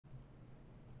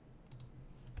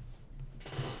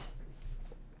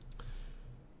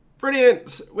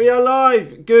Brilliant, we are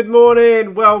live. Good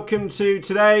morning, welcome to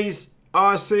today's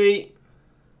RC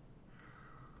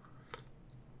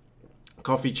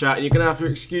coffee chat. You're going to have to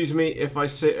excuse me if I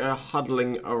sit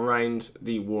huddling around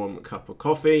the warm cup of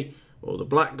coffee or the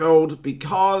black gold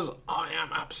because I am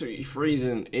absolutely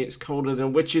freezing. It's colder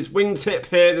than witch's wingtip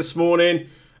here this morning.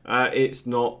 It's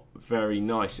not very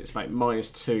nice. It's about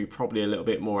 -2, probably a little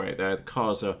bit more out there. The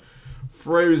cars are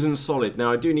frozen solid.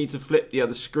 Now I do need to flip the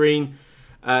other screen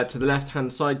to the left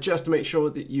hand side just to make sure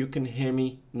that you can hear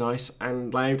me nice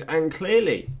and loud and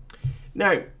clearly.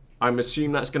 Now I'm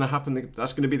assuming that's going to happen.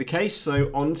 That's going to be the case. So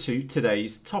on to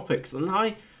today's topics, and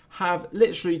I have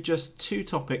literally just 2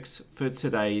 topics for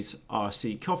today's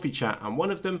RC coffee chat, and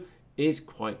one of them is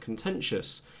quite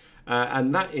contentious,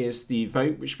 and that is the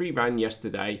vote which we ran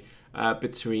yesterday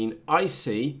between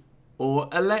IC or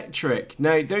electric.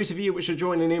 Now those of you which are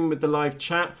joining in with the live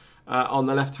chat on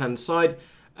the left hand side,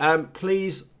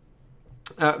 please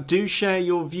do share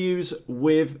your views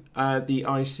with the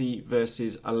IC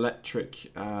versus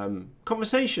electric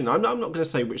conversation. I'm not going to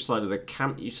say which side of the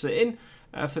camp you sit in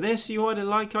for this. You either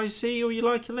like IC or you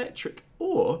like electric,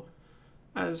 or,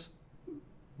 as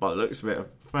by the looks of it, a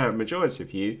fair majority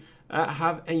of you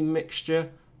have a mixture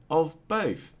of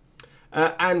both.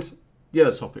 And the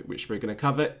other topic which we're going to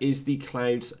cover is the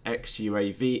Clouds X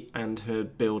UAV and her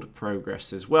build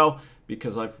progress as well,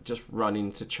 because I've just run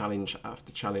into challenge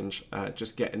after challenge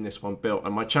just getting this one built,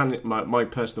 and my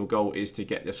personal goal is to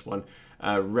get this one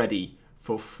ready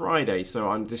for Friday. So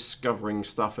I'm discovering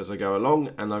stuff as I go along,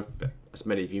 and as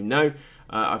many of you know,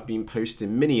 I've been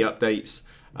posting mini updates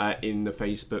in the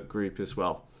Facebook group as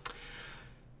well.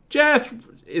 Jeff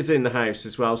is in the house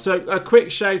as well. So a quick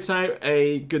shout out,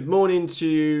 a good morning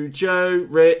to Joe,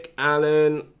 Rick,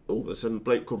 Alan. Oh, there's some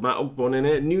bloke called Matt Ogborn in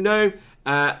here. Nuno,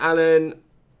 Alan,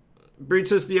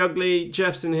 Brutus the Ugly,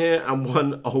 Jeff's in here, and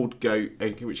one old goat,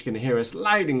 which can hear us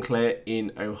loud and clear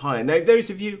in Ohio. Now, those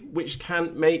of you which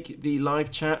can't make the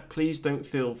live chat, please don't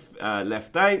feel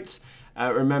left out.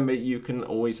 Remember, you can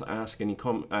always ask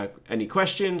any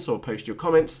questions or post your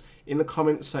comments in the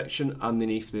comments section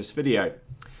underneath this video.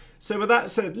 So with that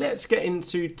said, let's get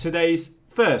into today's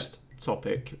first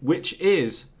topic, which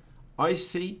is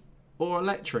IC or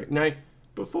electric. Now,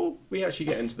 before we actually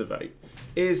get into the vote,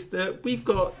 is that we've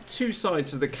got 2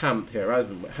 sides of the camp here,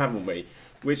 haven't we?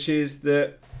 Which is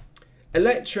that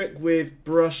electric with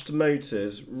brushed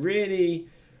motors really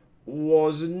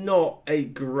was not a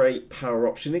great power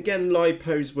option. Again,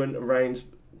 lipos went around,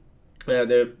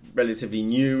 they're relatively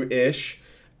new-ish,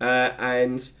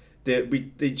 and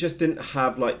they just didn't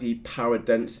have like the power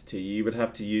density. You would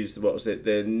have to use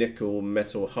the nickel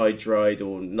metal hydride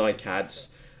or NiCads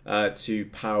to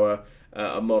power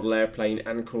a model airplane,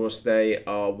 and of course they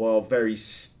are, while very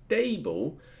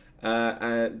stable,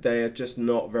 they are just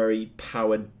not very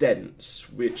power dense,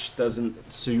 which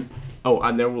doesn't suit. Oh,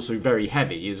 and they're also very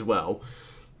heavy as well.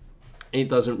 It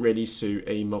doesn't really suit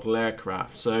a model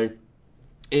aircraft. So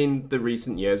in the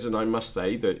recent years, and I must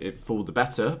say that it for the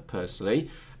better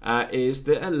personally, is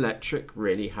that electric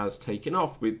really has taken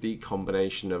off with the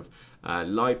combination of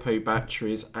LiPo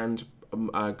batteries and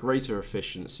greater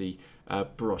efficiency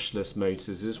brushless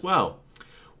motors as well.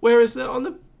 Whereas on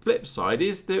the flip side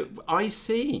is that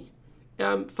IC.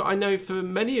 I know for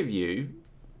many of you,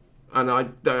 and I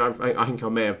think I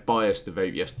may have biased the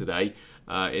vote yesterday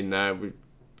in there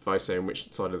by saying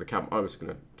which side of the camp I was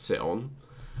going to sit on.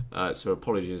 So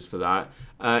apologies for that.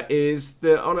 Is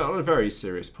that on a very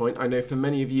serious point, I know for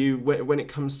many of you, when it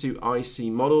comes to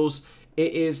IC models,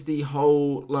 it is the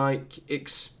whole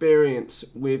experience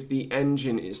with the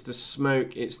engine. It's the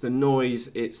smoke, it's the noise,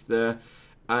 it's the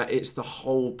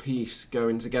whole piece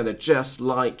going together, just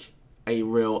like a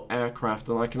real aircraft.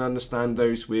 And I can understand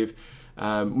those with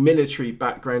military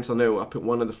backgrounds. I know up at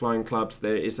one of the flying clubs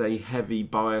there is a heavy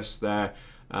bias there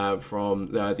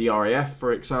from the RAF,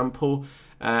 for example.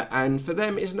 And for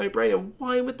them, it's no brainer.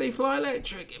 Why would they fly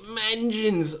electric?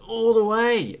 Engines all the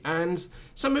way. And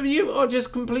some of you are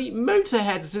just complete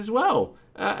motorheads as well,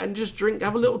 and just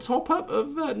have a little top up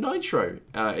of nitro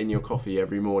in your coffee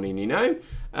every morning. You know,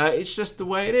 it's just the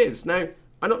way it is. Now,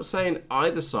 I'm not saying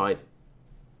either side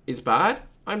is bad.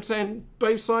 I'm saying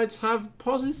both sides have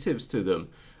positives to them.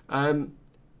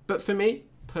 But for me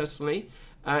personally,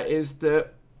 is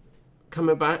that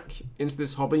coming back into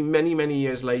this hobby many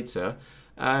years later,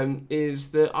 is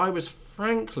that I was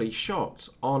frankly shocked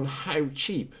on how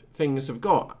cheap things have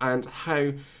got and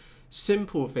how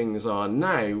simple things are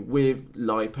now with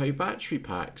LiPo battery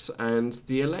packs and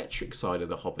the electric side of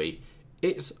the hobby.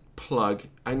 It's plug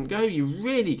and go. You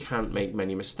really can't make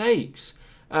many mistakes.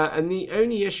 And the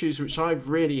only issues which I've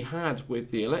really had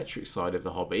with the electric side of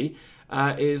the hobby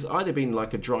is either been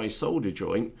like a dry solder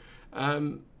joint,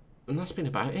 and that's been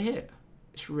about it.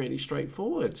 It's really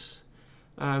straightforward.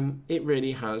 It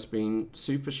really has been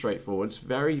super straightforward. It's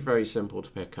very, very simple to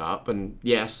pick up. And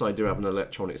yes, I do have an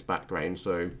electronics background,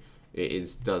 so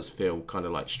does feel kind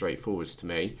of like straightforward to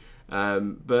me.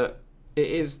 But it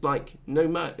is like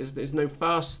there's no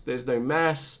fuss, there's no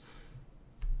mess.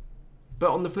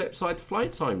 But on the flip side, the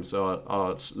flight times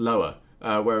are lower.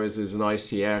 Whereas as an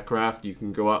IC aircraft, you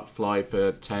can go up, fly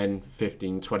for 10,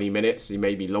 15, 20 minutes,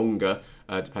 maybe longer,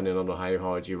 depending on how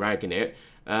hard you're ragging it,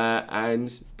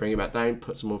 and bring it back down,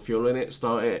 put some more fuel in it,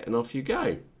 start it, and off you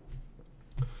go.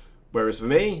 Whereas for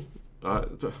me,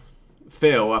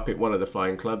 Phil up at one of the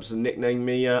flying clubs and nicknamed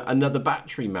me another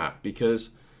battery map,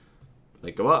 because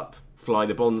they go up, fly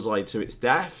the bonsai to its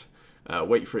death,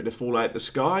 wait for it to fall out the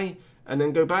sky, and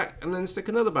then go back and then stick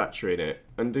another battery in it,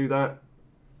 and do that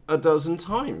a dozen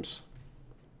times.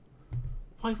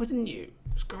 Why wouldn't you?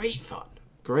 It's great fun.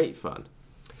 Great fun.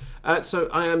 So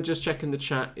I am just checking the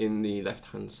chat in the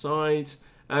left-hand side.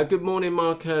 Good morning,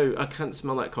 Marco. I can't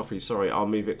smell that coffee. Sorry, I'll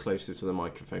move it closer to the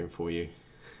microphone for you.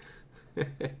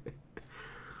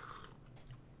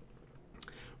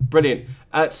 Brilliant.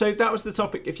 So that was the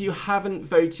topic. If you haven't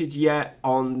voted yet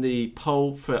on the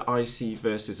poll for IC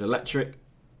versus electric,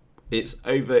 it's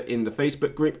over in the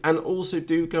Facebook group. And also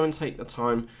do go and take the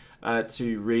time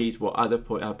to read what other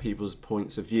people's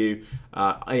points of view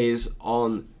is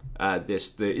on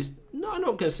this. There is, no, I'm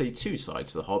not going to say two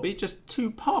sides of the hobby, just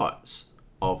two parts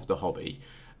of the hobby.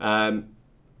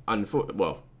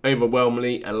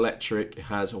 Overwhelmingly, electric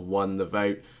has won the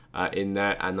vote in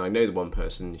there. And I know the one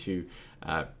person who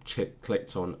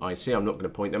clicked on IC. I'm not going to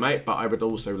point them out, but I would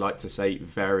also like to say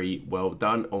very well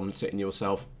done on sitting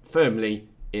yourself firmly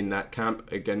in that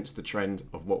camp against the trend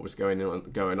of what was going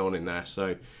on in there.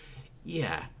 So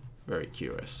yeah, very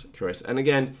curious. And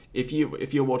again, if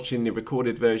you're watching the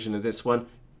recorded version of this one,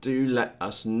 do let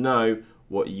us know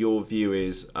what your view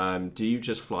is. Do you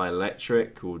just fly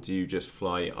electric, or do you just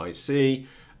fly IC?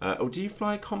 Or do you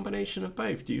fly a combination of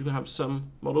both? Do you have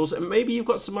some models? And maybe you've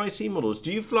got some IC models.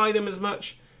 Do you fly them as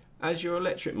much as your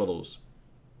electric models?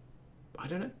 I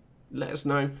don't know. Let us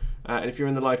know. And if you're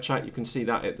in the live chat, you can see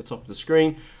that at the top of the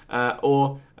screen.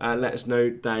 Or let us know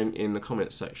down in the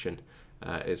comments section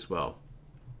as well.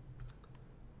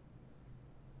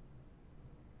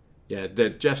 Yeah,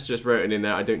 Jeff's just wrote it in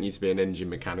there. I don't need to be an engine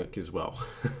mechanic as well.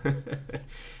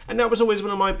 And that was always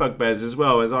one of my bugbears as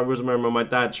well, as I always remember my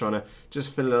dad trying to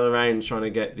just fiddle around, trying to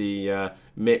get the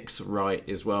mix right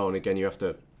as well. And again, you have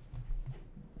to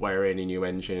wire in a new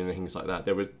engine and things like that.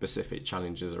 There were specific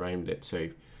challenges around it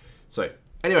too. So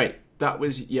anyway, that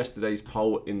was yesterday's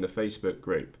poll in the Facebook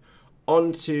group.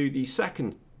 On to the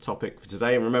second topic for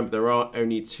today. And remember, there are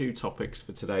only two topics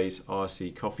for today's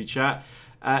RC Coffee Chat.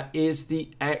 Is the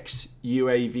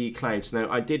XUAV clouds. Now,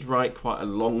 I did write quite a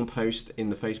long post in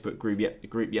the Facebook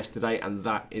group yesterday, and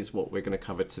that is what we're going to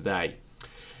cover today.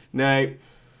 Now,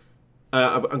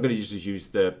 I'm going to just use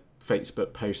the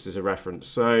Facebook post as a reference.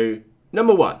 So,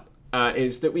 number one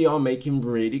is that we are making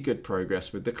really good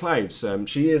progress with the clouds.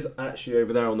 She is actually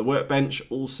over there on the workbench,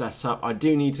 all set up. I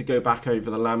do need to go back over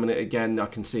the laminate again. I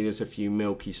can see there's a few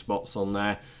milky spots on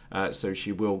there. So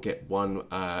she will get one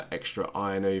extra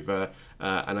iron over,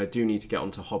 and I do need to get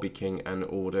onto Hobby King and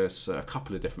order a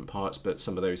couple of different parts, but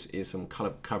some of those is some kind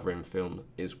of covering film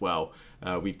as well.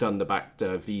 We've done the back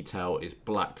V-tail is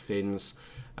black fins,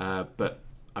 but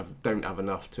I don't have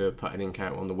enough to put an ink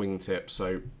out on the wingtip,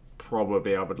 so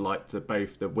probably I would like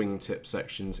both the wingtip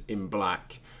sections in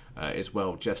black as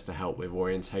well, just to help with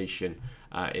orientation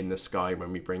in the sky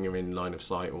when we bring her in line of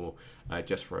sight, or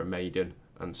just for a maiden,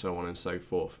 and so on and so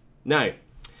forth. Now,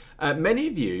 many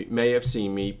of you may have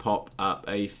seen me pop up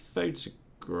a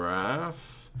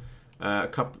photograph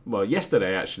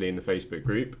yesterday actually in the Facebook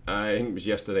group. I think it was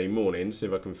yesterday morning. See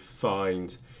if I can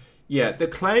find. Yeah, the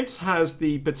Clouds has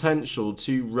the potential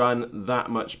to run that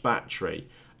much battery.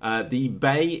 The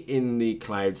bay in the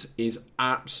Clouds is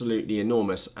absolutely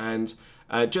enormous, and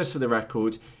just for the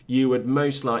record, you would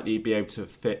most likely be able to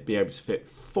fit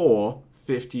 4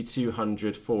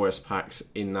 5200 4S packs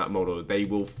in that model. They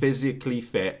will physically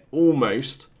fit,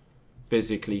 almost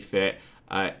physically fit,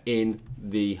 in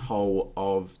the whole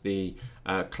of the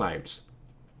Clouds.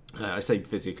 I say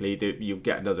physically, you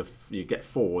get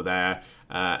 4 there,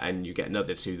 and you get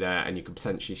another 2 there, and you could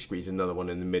potentially squeeze another one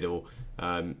in the middle.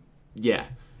 Yeah.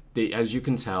 As you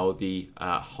can tell, the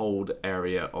hold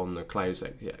area on the Clouds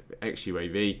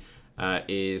XUAV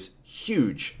is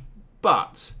huge,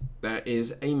 but there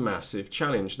is a massive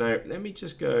challenge. Now, let me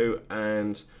just go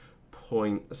and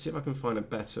point. Let's see if I can find a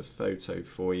better photo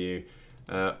for you.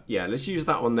 Yeah, let's use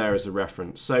that one there as a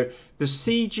reference. So the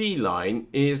CG line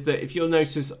is that if you'll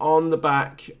notice on the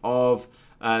back of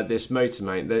this motor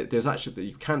mount, there's actually,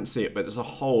 you can't see it, but there's a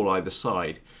hole either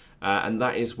side. And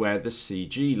that is where the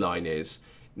CG line is.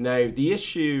 Now, the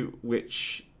issue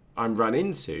which I'm run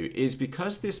into is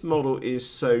because this model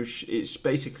is it's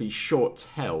basically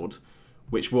short-tailed,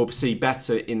 which we'll see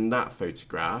better in that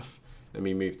photograph. Let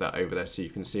me move that over there so you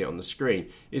can see it on the screen.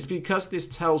 It's because this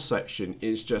tail section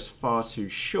is just far too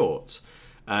short.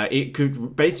 It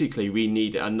could, basically, we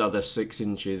need another 6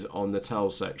 inches on the tail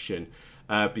section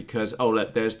because, oh,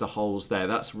 look, there's the holes there.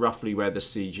 That's roughly where the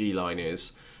CG line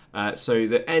is. So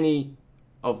that any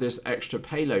of this extra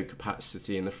payload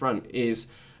capacity in the front is,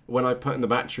 when I put the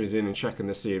batteries in and checking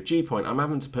the CFG point, I'm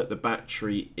having to put the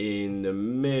battery in the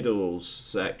middle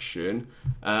section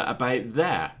about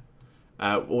there.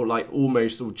 Or like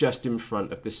almost or just in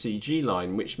front of the CG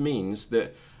line, which means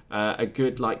that a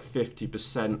good like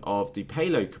 50% of the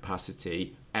payload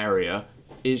capacity area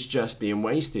is just being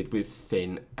wasted with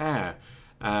thin air.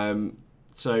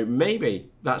 So maybe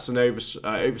that's an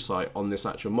oversight on this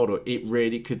actual model. It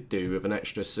really could do with an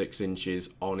extra 6 inches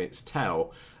on its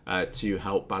tail to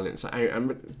help balance it out.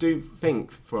 And do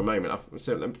think for a moment,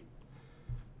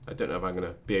 I don't know if I'm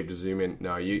going to be able to zoom in.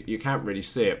 No, you can't really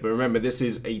see it. But remember, this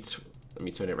is a... Let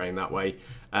me turn it around that way.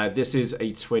 This is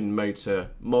a twin motor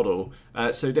model.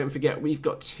 So don't forget, we've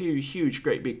got 2 huge,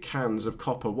 great big cans of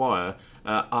copper wire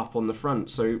up on the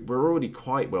front. So we're already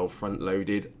quite well front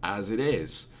loaded as it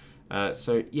is.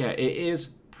 So yeah, it is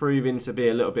proving to be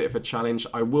a little bit of a challenge.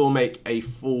 I will make a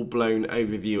full-blown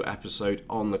overview episode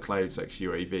on the Clouds X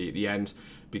UAV at the end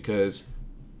because...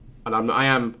 And I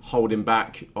am holding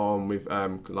back on with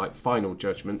like final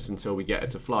judgments until we get her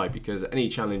to fly, because any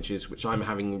challenges which I'm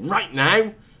having right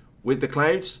now with the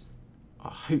Clouds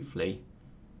are hopefully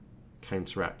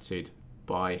counteracted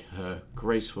by her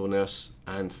gracefulness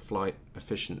and flight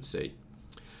efficiency.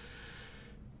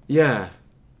 Yeah,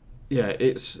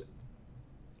 it's...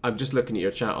 I'm just looking at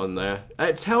your chat on there.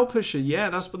 Tail pusher,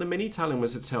 yeah, that's what the mini Talon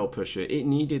was, a tail pusher. It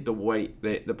needed the weight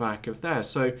at the back of there.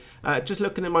 So just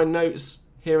looking at my notes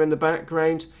here in the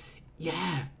background,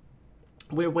 yeah,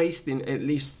 we're wasting at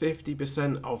least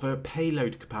 50% of her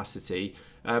payload capacity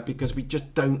because we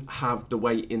just don't have the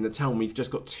weight in the tail. We've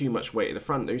just got too much weight at the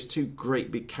front. Those 2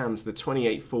 great big cans, the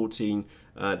 2814,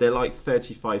 they're like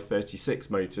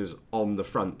 35-36 motors on the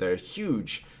front. They're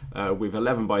huge with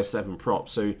 11x7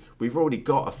 props, so we've already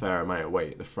got a fair amount of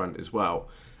weight at the front as well.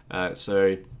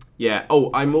 So yeah. Oh,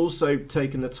 I'm also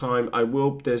taking the time.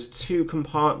 There's 2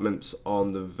 compartments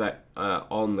on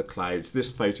the Clouds.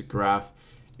 This photograph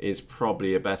is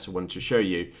probably a better one to show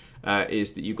you.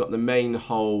 Is that you've got the main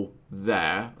hole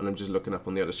there, and I'm just looking up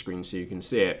on the other screen so you can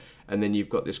see it. And then you've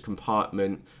got this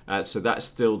compartment. So that's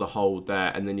still the hole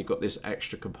there, and then you've got this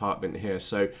extra compartment here.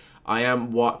 So I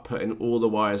am putting all the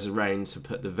wires around to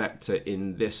put the Vector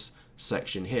in this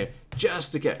section here,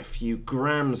 just to get a few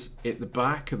grams at the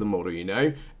back of the model, you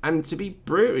know. And to be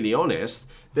brutally honest,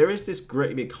 there is this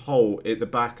great big hole at the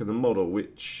back of the model,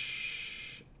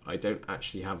 which I don't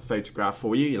actually have a photograph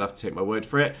for you. You'll have to take my word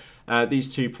for it.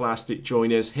 These 2 plastic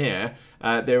joiners here,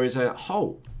 there is a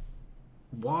hole.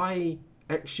 Why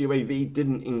XUAV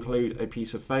didn't include a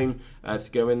piece of foam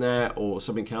to go in there or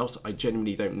something else, I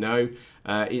genuinely don't know.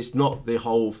 It's not the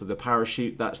hole for the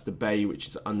parachute, that's the bay which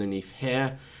is underneath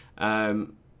here.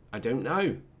 I don't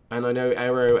know. And I know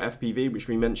Aero FPV, which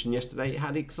we mentioned yesterday,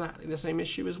 had exactly the same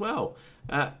issue as well.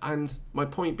 And my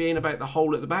point being about the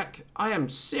hole at the back, I am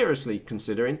seriously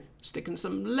considering sticking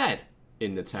some lead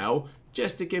in the tail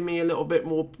just to give me a little bit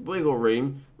more wiggle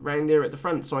room around here at the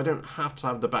front, so I don't have to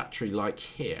have the battery like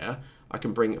here. I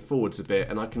can bring it forwards a bit,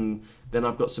 and then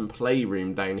I've got some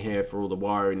playroom down here for all the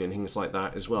wiring and things like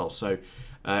that as well. So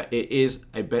it is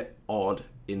a bit odd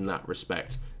in that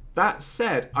respect. That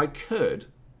said, I could,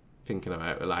 thinking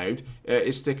out loud,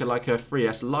 is stick like a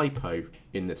 3S LiPo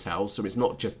in the tail, so it's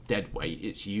not just dead weight,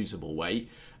 it's usable weight,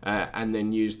 and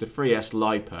then use the 3S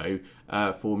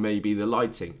LiPo for maybe the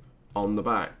lighting on the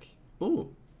back.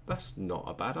 Oh, that's not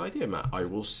a bad idea, Matt. I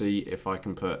will see if I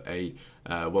can put a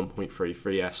 1.3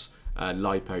 3S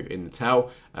LiPo in the tail.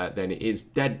 Then it is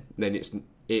dead. Then it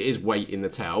is weight in the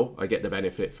tail. I get the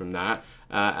benefit from that.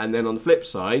 And then on the flip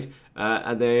side,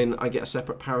 and then I get a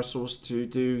separate power source to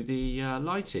do the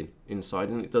lighting inside,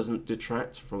 and it doesn't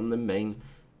detract from the main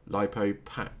LiPo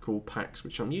pack or packs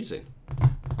which I'm using.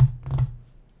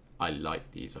 I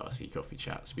like these RC coffee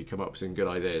chats. We come up with some good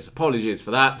ideas. Apologies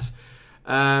for that.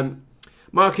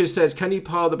 Marcus says, can you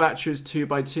power the batteries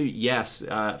 2x2? Yes.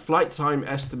 Flight time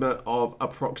estimate of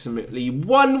approximately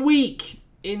 1 week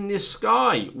in the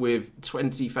sky with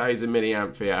 20,000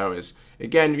 milliampere hours.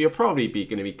 Again, you're probably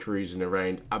going to be cruising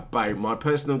around about, my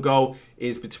personal goal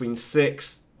is between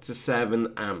 6 to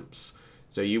 7 amps.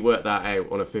 So you work that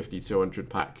out on a 5200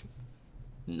 pack.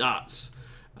 Nuts.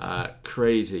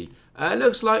 Crazy.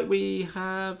 Looks like we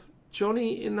have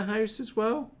Johnny in the house as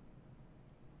well.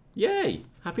 Yay.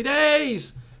 Happy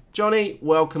days. Johnny,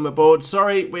 welcome aboard.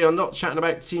 Sorry, we are not chatting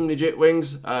about Team Legit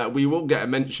Wings. We will get a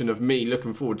mention of me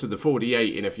looking forward to the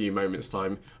 48 in a few moments'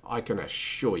 time, I can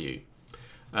assure you.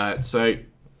 And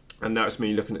that's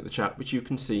me looking at the chat, which you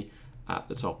can see at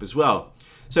the top as well.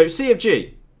 So,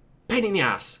 CFG, pain in the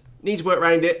ass. Need to work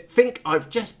around it. Think I've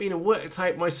just been and worked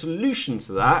out my solution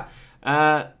to that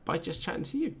by just chatting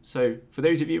to you. So, for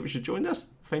those of you which have joined us,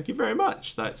 thank you very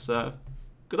much. That's a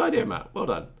good idea, Matt. Well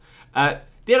done.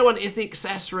 The other one is the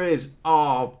accessories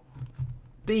are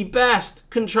the best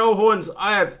control horns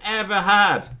I have ever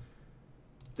had.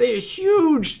 They are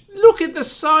huge. Look at the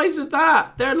size of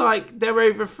that. They're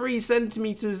over 3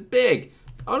 centimeters big.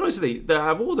 Honestly,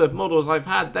 out of all the models I've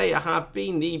had, they have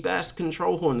been the best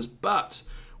control horns, but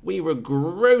we were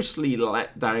grossly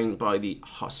let down by the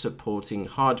supporting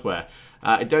hardware.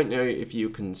 I don't know if you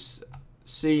can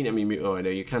see. I mean, oh, I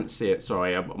know you can't see it.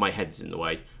 Sorry, my head's in the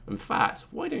way. In fact,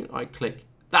 why don't I click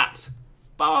that?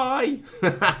 Bye.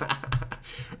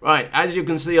 Right, as you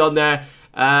can see on there,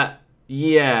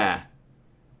 yeah,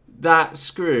 that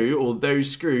screw, or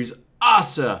those screws,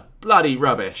 utter bloody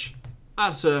rubbish,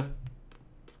 utter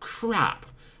crap,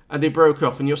 and they broke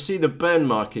off, and you'll see the burn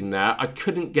mark in there. I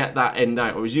couldn't get that end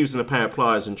out. I was using a pair of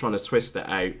pliers and trying to twist it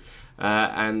out,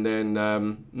 and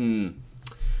then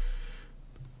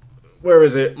where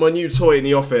is it? My new toy in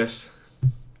the office.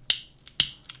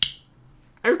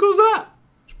 How cool is that?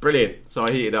 It's brilliant. So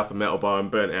I heated up a metal bar and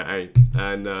burnt it out.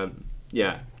 And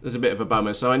yeah, it was a bit of a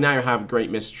bummer. So I now have great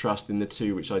mistrust in the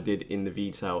two, which I did in the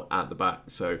VTEL at the back.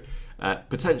 So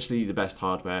potentially the best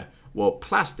hardware, well,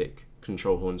 plastic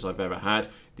control horns I've ever had.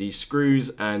 The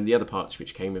screws and the other parts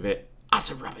which came with it,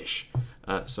 utter rubbish.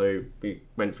 So we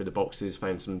went through the boxes,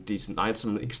 found some decent, I had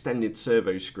some extended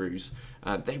servo screws.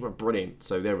 They were brilliant.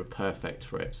 So they were perfect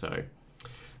for it. So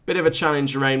bit of a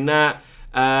challenge around that.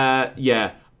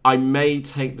 Yeah, I may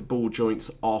take the ball joints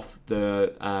off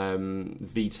the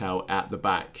VTEL at the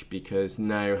back, because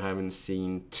now having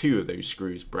seen 2 of those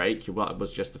screws break, well, it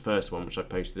was just the first one which I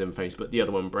posted on Facebook, the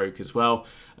other one broke as well.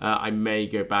 I may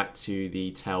go back to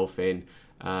the tail fin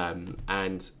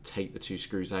and take the 2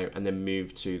 screws out and then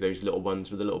move to those little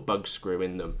ones with a little bug screw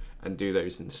in them and do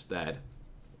those instead.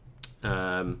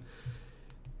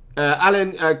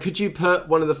 Alan, could you put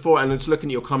one of the 4, and just looking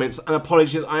at your comments, and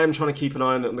apologies, I am trying to keep an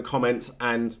eye on the comments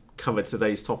and cover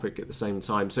today's topic at the same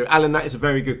time. So Alan, that is a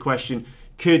very good question.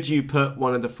 Could you put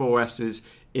one of the 4S's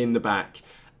in the back?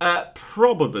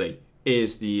 Probably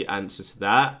is the answer to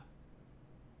that.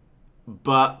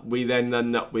 But we then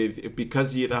end up with,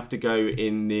 because you'd have to go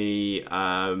in the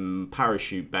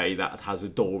parachute bay that has a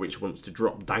door which wants to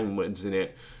drop downwards in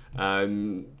it.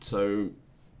 So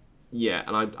yeah,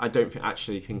 and I don't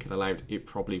actually think it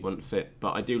probably won't fit,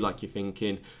 but I do like your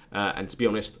thinking. And to be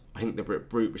honest, I think the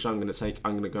route which I'm going to take,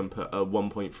 I'm going to go and put a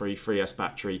 1.3 3S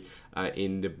battery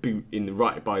in the boot,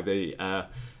 right by the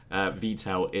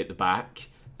VTEL at the back,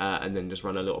 and then just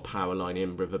run a little power line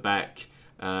in with the back,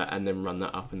 and then run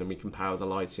that up, and then we can power the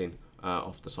lighting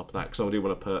off the top of that. Because I do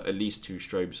want to put at least 2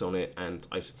 strobes on it, and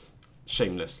I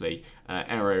shamelessly,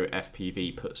 Aero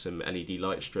FPV put some LED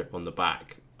light strip on the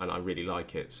back, and I really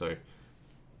like it, so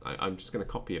I'm just going to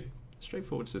copy it.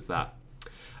 Straightforward as that.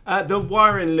 The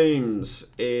wiring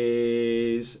looms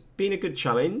is been a good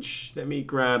challenge. Let me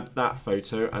grab that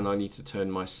photo, and I need to turn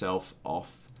myself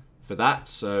off for that.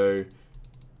 So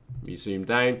we zoom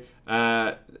down.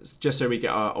 Just so we get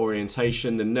our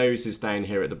orientation, the nose is down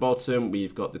here at the bottom.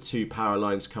 We've got the 2 power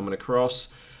lines coming across.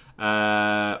 What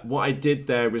I did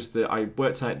there was that I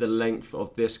worked out the length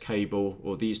of this cable,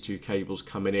 or these 2 cables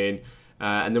coming in.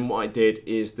 And then what I did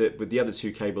is that with the other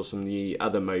 2 cables from the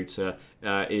other motor,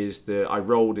 is that I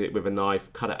rolled it with a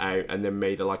knife, cut it out, and then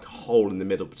made like a hole in the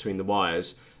middle between the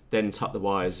wires, then tucked the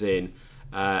wires in,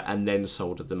 and then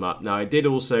soldered them up. Now I did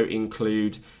also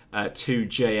include 2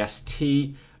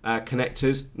 JST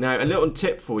connectors. Now a little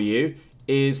tip for you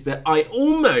is that I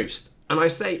almost, and I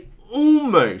say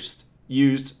almost,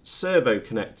 used servo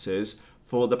connectors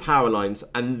for the power lines,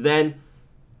 and then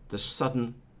the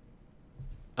sudden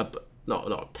not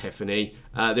epiphany,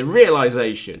 the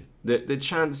realization the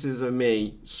chances of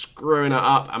me screwing it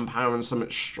up and powering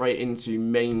something straight into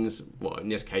mains, well, in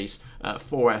this case,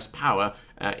 4S power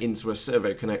into a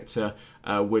servo connector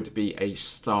would be a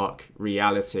stark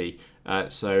reality.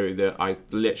 So that I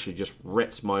literally just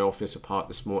ripped my office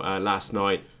apart last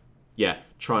night. Yeah,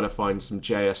 trying to find some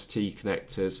JST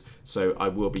connectors. So I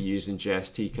will be using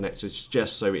JST connectors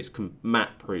just so it's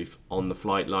mat proof on the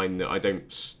flight line, that I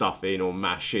don't stuff in or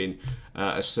mash in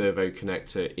a servo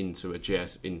connector into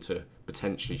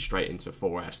potentially straight into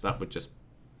 4S. That would just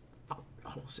fuck the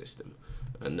whole system.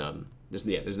 And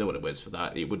there's no other words for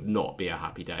that. It would not be a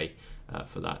happy day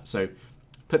for that. So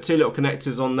put 2 little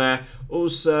connectors on there.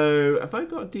 Also, have I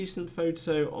got a decent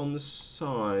photo on the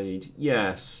side?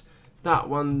 Yes. That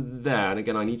one there, and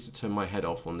again I need to turn my head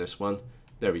off on this one.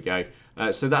 There we go.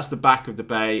 So that's the back of the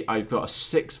bay. I've got a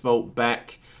 6-volt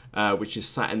Beck, which is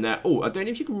sat in there. Oh, I don't know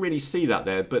if you can really see that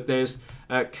there, but there's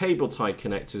cable tie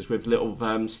connectors with little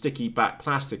sticky back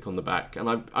plastic on the back, and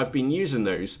I've been using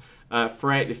those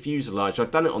throughout the fuselage.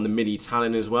 I've done it on the Mini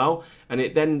Talon as well, and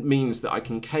it then means that I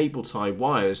can cable tie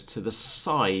wires to the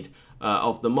side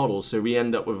of the model, so we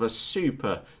end up with a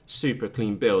super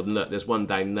clean build. And look, there's one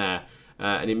down there.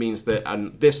 And it means that,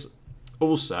 and this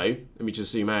also, let me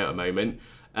just zoom out a moment,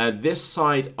 this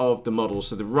side of the model,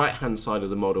 so the right hand side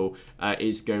of the model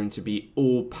is going to be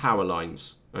all power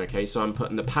lines. Okay, so I'm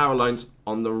putting the power lines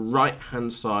on the right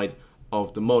hand side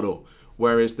of the model,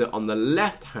 whereas on the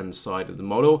left hand side of the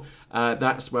model,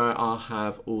 that's where I'll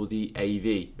have all the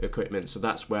AV equipment. So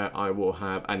that's where I will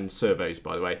have, and servos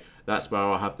by the way, that's where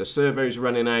I'll have the servos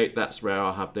running out, that's where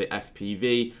I'll have the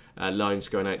FPV lines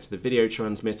going out to the video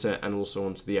transmitter and also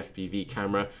onto the FPV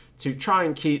camera, to try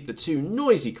and keep the 2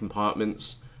 noisy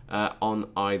compartments on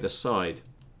either side.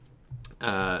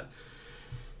 Yeah.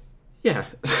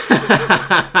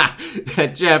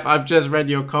 Jeff, I've just read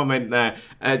your comment there.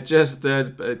 Just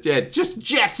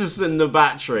jettison the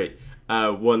battery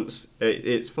once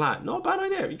it's flat. Not a bad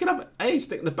idea. You could have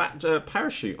stick the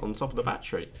parachute on top of the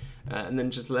battery and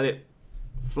then just let it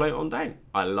float on down.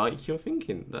 I like your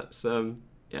thinking. That's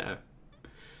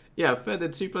yeah, feather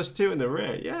 2 + 2 in the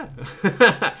rear. Yeah.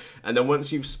 And then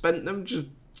once you've spent them, just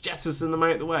jettison them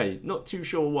out the way. Not too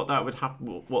sure what that would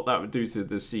happen, what that would do to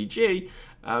the CG,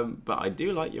 but I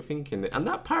do like your thinking. And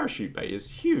that parachute bay is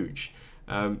huge.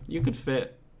 You could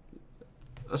fit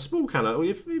a small can of, or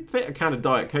you fit a can of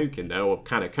Diet Coke in there, or a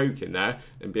can of Coke in there,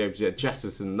 and be able to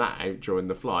jettison that out during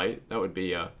the flight. That would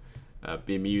be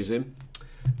amusing.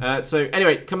 So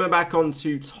anyway, coming back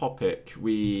onto topic,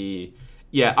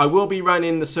 I will be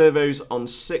running the servos on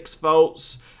 6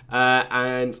 volts.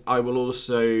 And I will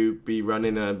also be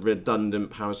running a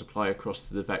redundant power supply across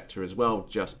to the Vector as well,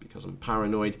 just because I'm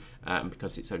paranoid and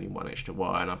because it's only 1 extra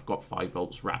wire, and I've got 5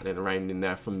 volts rattling around in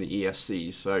there from the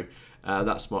ESC. So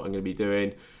that's what I'm going to be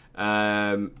doing.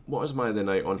 What was my other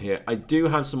note on here? I do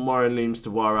have some wiring looms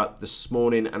to wire up this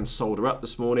morning and solder up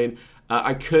this morning.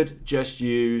 I could just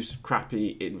use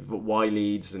crappy Y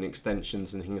leads and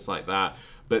extensions and things like that.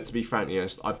 But to be frankly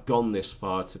honest, I've gone this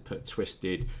far to put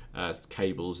twisted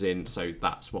cables in, so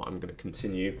that's what I'm going to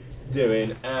continue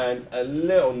doing. And a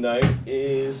little note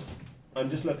is, I'm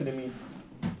just looking in my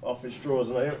office drawers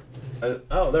now, and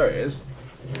oh, there it is.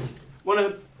 One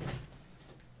of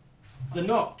the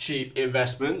not cheap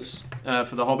investments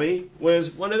for the hobby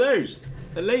was one of those,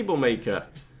 a label maker.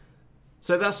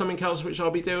 So that's something else which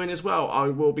I'll be doing as well. I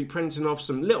will be printing off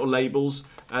some little labels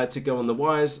to go on the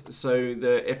wires, so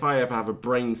that if I ever have a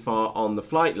brain fart on the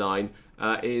flight line,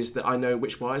 is that I know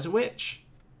which wires are which.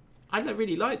 I don't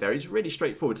really like that. It's really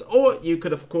straightforward. Or you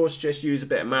could, of course, just use a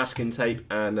bit of masking tape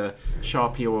and a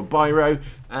Sharpie or a biro,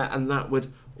 and that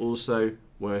would also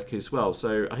work as well.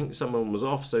 So I think someone was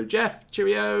off. So Jeff,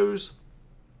 cheerios.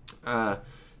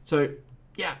 So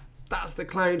yeah, that's the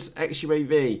Clouds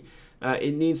XUAV.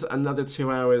 It needs another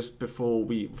 2 hours before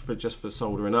for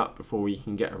soldering up before we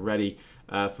can get it ready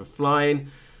for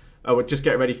flying. We'll just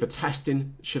get ready for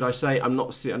testing, should I say. I'm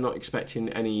not expecting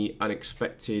any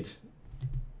unexpected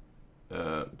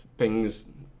things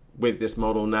with this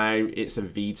model now. It's a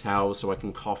VTOL, so I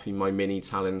can copy my Mini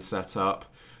Talon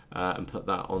setup and put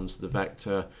that onto the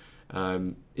Vector.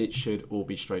 It should all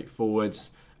be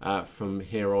straightforwards. From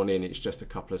here on in, it's just a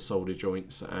couple of solder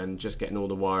joints and just getting all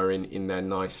the wiring in there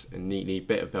nice and neatly.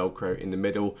 Bit of Velcro in the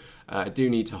middle. I do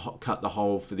need to cut the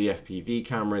hole for the FPV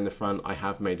camera in the front. I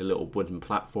have made a little wooden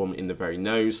platform in the very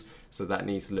nose, so that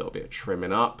needs a little bit of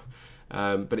trimming up.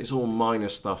 But it's all minor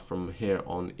stuff from here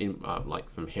on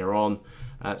from here on.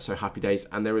 So happy days.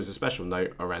 And there is a special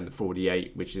note around the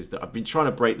 48, which is that I've been trying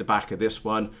to break the back of this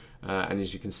one, and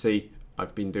as you can see,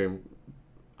 I've done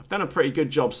a pretty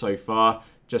good job so far.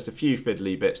 just a few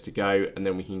fiddly bits to go, and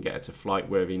then we can get it to flight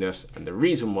worthiness. And the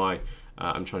reason why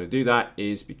I'm trying to do that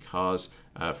is because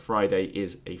Friday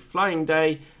is a flying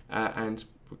day, and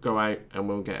we'll go out and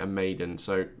we'll get a maiden.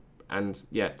 So, and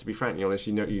yeah, to be frankly honest,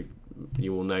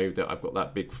 you all know that I've got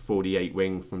that big 48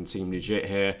 wing from Team Legit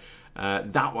here.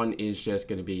 That one is just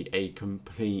going to be a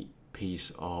complete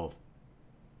piece of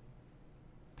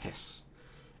piss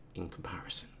in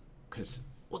comparison, because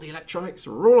all the electronics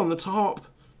are all on the top.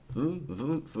 Vroom,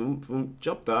 vroom, vroom, vroom,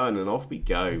 job done, and off we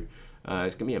go.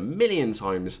 It's going to be a million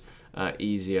times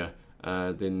easier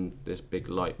than this big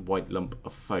light white lump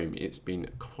of foam. It's been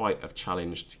quite a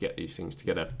challenge to get these things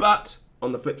together. But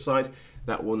on the flip side,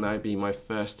 that will now be my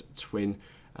first twin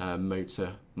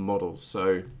motor model.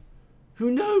 So who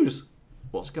knows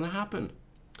what's going to happen?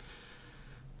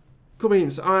 Cool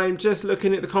beans. I'm just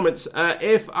looking at the comments.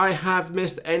 If I have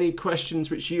missed any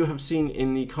questions which you have seen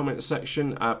in the comment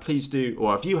section, please do,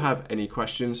 or if you have any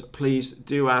questions, please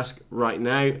do ask right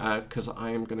now, because I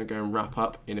am going to go and wrap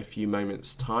up in a few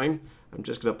moments' time. I'm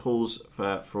just going to pause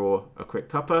for a quick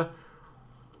cuppa.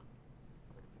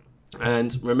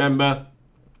 And remember,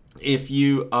 if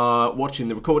you are watching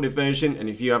the recorded version and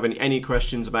if you have any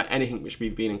questions about anything which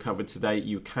we've been and covered today,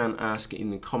 you can ask in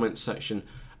the comments section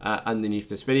underneath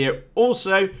this video.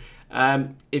 Also,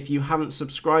 if you haven't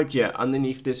subscribed yet,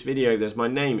 underneath this video there's my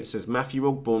name. It says Matthew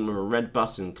Ogborn with a red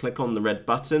button. Click on the red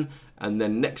button, and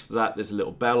then next to that there's a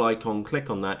little bell icon. Click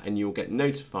on that and you'll get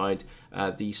notified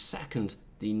the second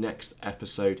the next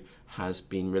episode has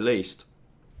been released.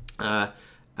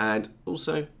 And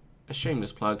also a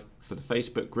shameless plug for the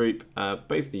Facebook group.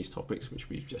 Both these topics which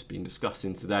we've just been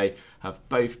discussing today have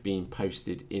both been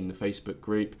posted in the Facebook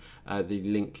group. The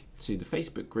link to the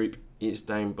Facebook group is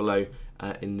down below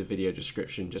in the video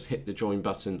description. Just hit the join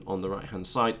button on the right hand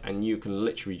side and you can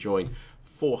literally join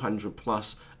 400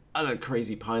 plus other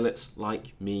crazy pilots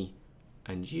like me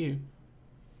and you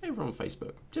over on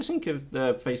Facebook. Just think of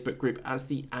the Facebook group as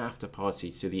the after party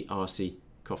to the RC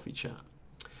coffee chat.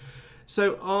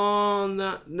 So on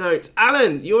that note,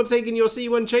 Alan, you're taking your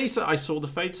C1 Chaser. I saw the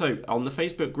photo on the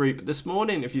Facebook group this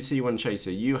morning of your C1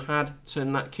 Chaser. You had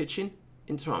turned that kitchen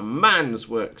into a man's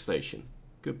workstation.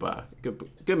 Goodbye.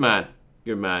 Good man.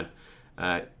 Good man.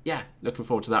 Yeah, looking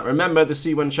forward to that. Remember the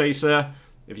C1 Chaser,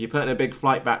 if you're putting a big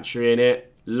flight battery in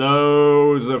it,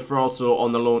 loads of throttle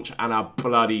on the launch and a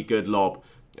bloody good lob.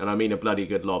 And I mean a bloody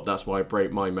good lob. That's why I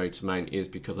broke my motor mount, is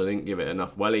because I didn't give it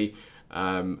enough welly.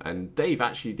 And Dave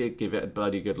actually did give it a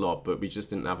bloody good lob, but we just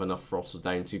didn't have enough throttle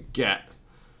down to get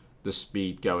the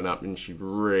speed going up, and she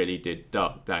really did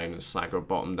duck down and sag her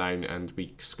bottom down, and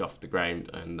we scuffed the ground,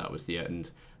 and that was the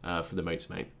end for the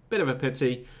motor mount. Bit of a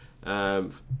pity.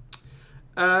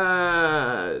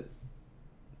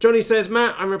 Johnny says,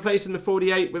 Matt, I'm replacing the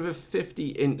 48 with a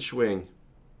 50-inch wing.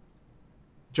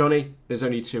 Johnny, there's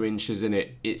only 2 inches in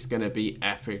it. It's going to be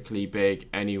epically big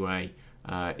anyway.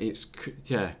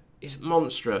 It's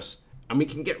monstrous, and we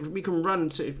can run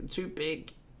two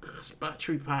big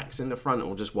battery packs in the front,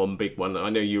 or just one big one. I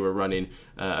know you were running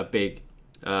a big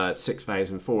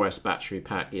 6004S battery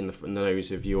pack in the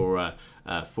nose of your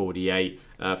 48.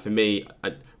 For me,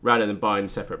 rather than buying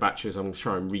separate batteries, I'm going to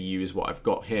try and reuse what I've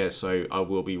got here. So I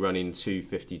will be running two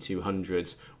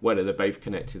 5200s. Whether they're both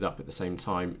connected up at the same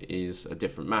time is a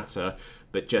different matter,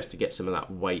 but just to get some of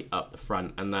that weight up the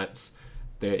front, and that's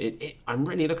I'm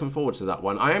really looking forward to that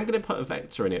one. I am going to put a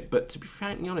Vector in it, but to be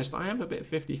frankly honest, I am a bit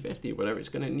 50-50 whether it's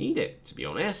going to need it, to be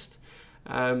honest.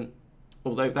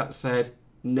 Although that said,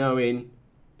 knowing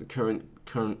the current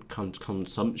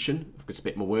consumption, if I could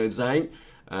spit my words out,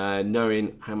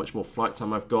 knowing how much more flight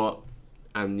time I've got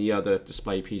and the other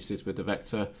display pieces with the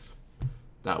Vector,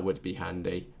 that would be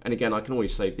handy. And again, I can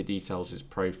always save the details as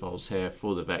profiles here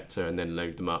for the Vector and then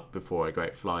load them up before I go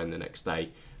out flying the next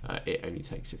day. It only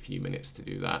takes a few minutes to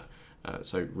do that.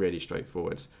 So really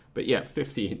straightforward. But yeah,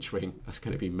 50-inch wing, that's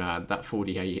going to be mad. That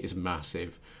 48 is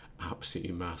massive,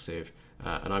 absolutely massive.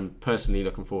 And I'm personally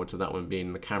looking forward to that one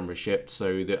being the camera shipped,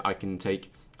 so that I can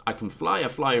fly a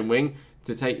flying wing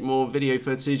to take more video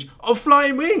footage of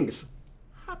flying wings.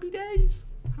 Happy days,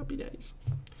 happy days.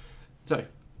 So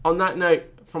on that note,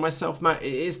 for myself, Matt,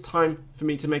 it is time for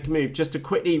me to make a move. Just to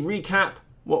quickly recap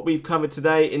what we've covered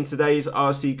today in today's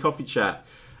RC Coffee Chat.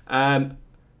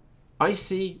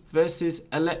 IC versus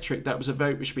electric, that was a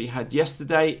vote which we had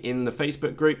yesterday in the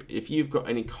Facebook group. If you've got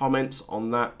any comments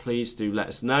on that, please do let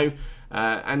us know.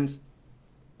 And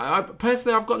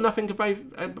personally, I've got nothing about.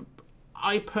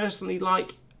 I personally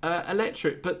like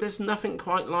electric, but there's nothing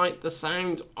quite like the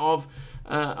sound of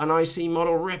an IC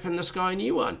model ripping the sky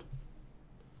new one.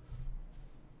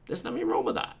 There's nothing wrong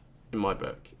with that. in my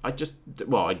book. I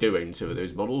do own 2 of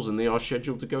those models, and they are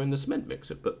scheduled to go in the cement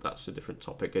mixer, but that's a different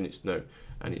topic, and it's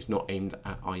not aimed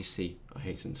at IC, I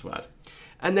hasten to add.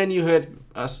 And then you heard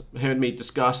me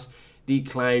discuss the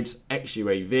Clouds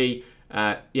XUAV.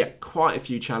 Yeah, quite a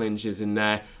few challenges in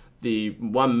there. The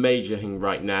one major thing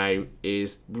right now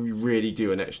is we really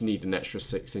do need an extra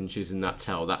 6 inches in that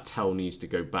tail. That tail needs to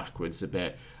go backwards a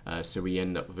bit, so we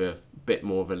end up with a bit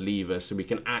more of a lever, so we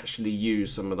can actually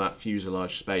use some of that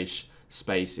fuselage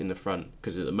space in the front,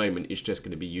 because at the moment it's just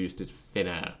going to be used as thin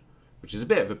air, which is a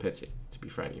bit of a pity, to be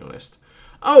frankly honest.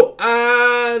 Oh,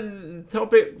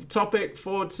 topic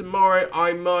for tomorrow,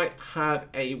 I might have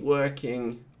a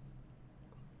working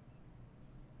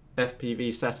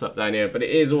FPV setup down here, but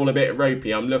it is all a bit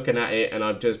ropey. I'm looking at it and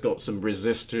I've just got some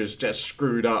resistors just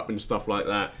screwed up and stuff like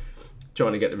that,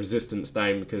 trying to get the resistance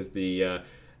down because the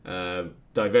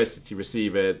diversity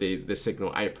receiver, the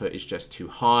signal output is just too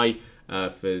high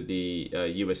for the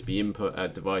USB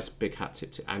input device. Big hat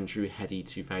tip to Andrew Heady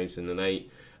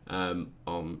 2008.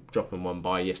 I'm dropping one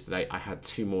by yesterday. I had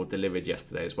 2 more delivered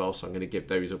yesterday as well, so I'm going to give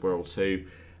those a whirl too.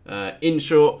 In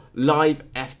short, live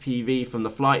FPV from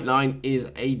the flight line is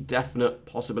a definite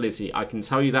possibility. I can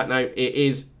tell you that now. It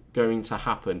is going to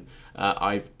happen.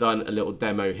 I've done a little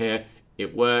demo here.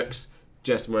 It works.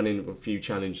 Just running a few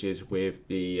challenges with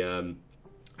the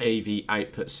AV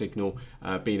output signal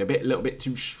being a little bit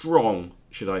too strong,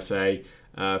 should I say,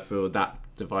 for that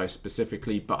device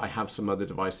specifically. But I have some other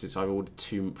devices. I've ordered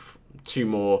two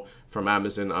more from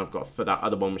Amazon. I've got for that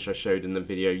other one which I showed in the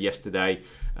video yesterday.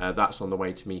 That's on the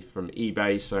way to me from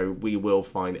eBay, so we will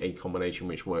find a combination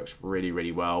which works really,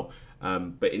 really well.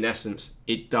 But in essence,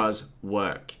 it does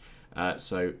work.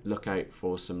 So look out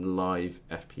for some live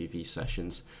FPV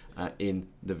sessions in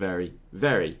the very,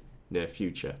 very near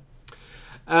future.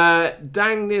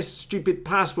 Dang this stupid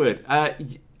password.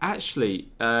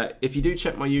 Actually, if you do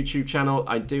check my YouTube channel,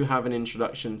 I do have an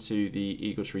introduction to the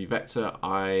Eagle Tree Vector.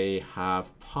 I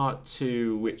have part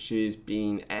 2, which is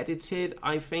being edited,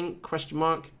 I think, question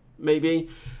mark, maybe,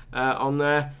 on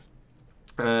there.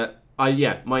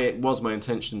 It was my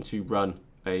intention to run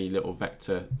a little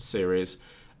Vector series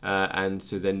and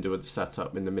to then do a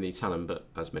setup in the Mini Talon, but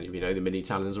as many of you know, the Mini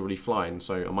Talon's already flying,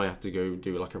 so I might have to go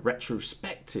do like a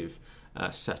retrospective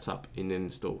setup in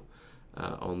install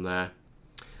on there.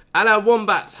 And our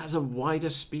Wombat has a wider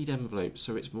speed envelope,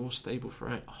 so it's more stable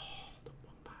throughout. Oh, the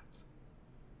Wombat.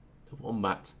 The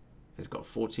Wombat has got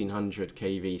 1400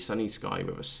 kV Sunny Sky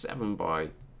with a 7x4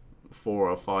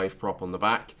 or 5 prop on the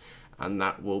back, and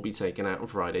that will be taken out on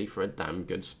Friday for a damn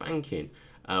good spanking.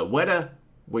 Whether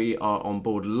we are on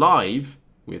board live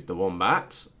with the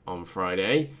Wombat on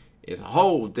Friday is a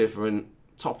whole different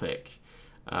topic.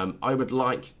 I would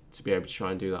like to be able to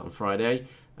try and do that on Friday.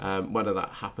 Whether that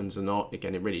happens or not,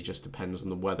 again, it really just depends on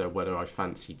the weather, whether I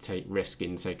fancy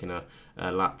risking taking a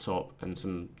laptop and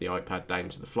the iPad down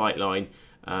to the flight line,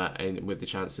 and with the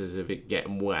chances of it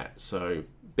getting wet. So,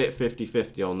 bit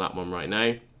 50-50 on that one right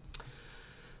now.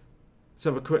 Let's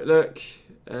have a quick look.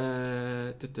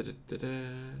 Have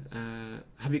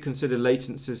you considered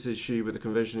latency's issue with the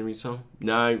conversion retail?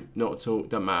 No, not at all.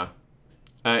 Doesn't matter.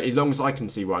 As long as I can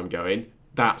see where I'm going,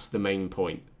 that's the main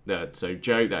point. So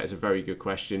Joe, that is a very good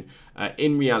question.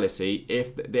 In reality,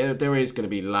 if there is going to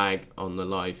be lag on the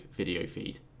live video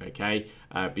feed, okay,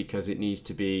 because it needs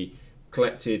to be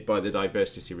collected by the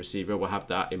diversity receiver. We'll have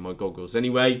that in my goggles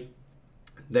anyway.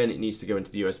 Then it needs to go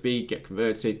into the USB, get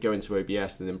converted, go into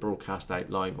OBS, and then broadcast out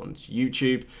live onto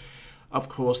YouTube. Of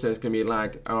course, there's going to be a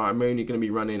lag. I'm only going to be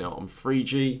running it on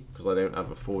 3G because I don't have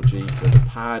a 4G for the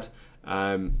pad.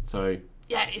 So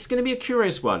yeah, it's going to be a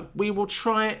curious one. We will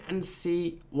try it and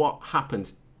see what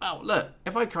happens. Well, look,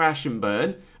 if I crash and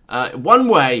burn, one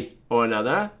way or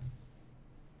another,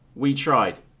 we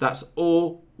tried. That's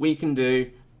all we can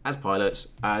do as pilots,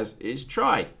 is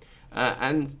try.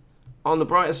 And on the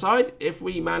brighter side, if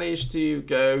we manage to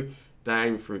go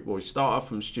down through, well, we start off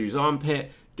from Stu's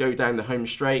armpit, go down the home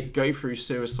straight, go through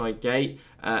Suicide Gate,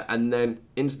 and then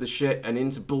into the shit and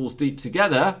into Balls Deep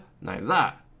together, now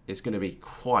that is going to be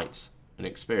quite an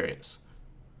experience.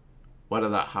 Whether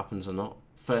that happens or not,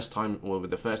 first time or with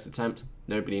the first attempt,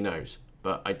 nobody knows.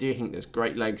 But I do think there's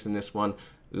great legs in this one.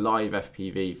 Live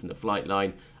FPV from the flight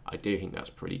line. I do think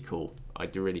that's pretty cool. I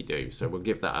do really do. So we'll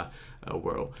give that a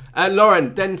whirl.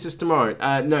 Lauren, dentist tomorrow.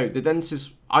 No, the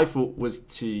dentist I thought was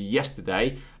to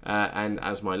yesterday, and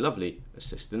as my lovely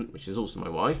assistant, which is also my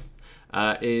wife,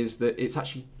 is that it's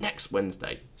actually next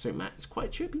Wednesday. So Matt is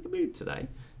quite chirpy the mood today.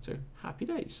 So happy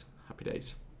days, happy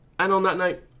days. And on that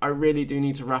note, I really do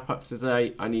need to wrap up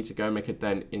today. I need to go make a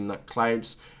dent in that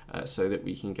Clouds so that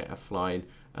we can get her flying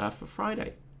for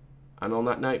Friday. And on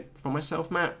that note, from myself,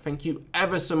 Matt, thank you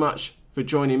ever so much for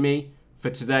joining me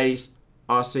for today's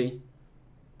RC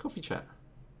Coffee Chat.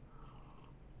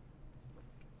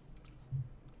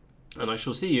 And I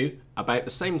shall see you about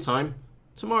the same time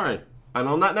tomorrow. And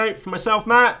on that note, from myself,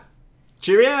 Matt,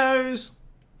 cheerios!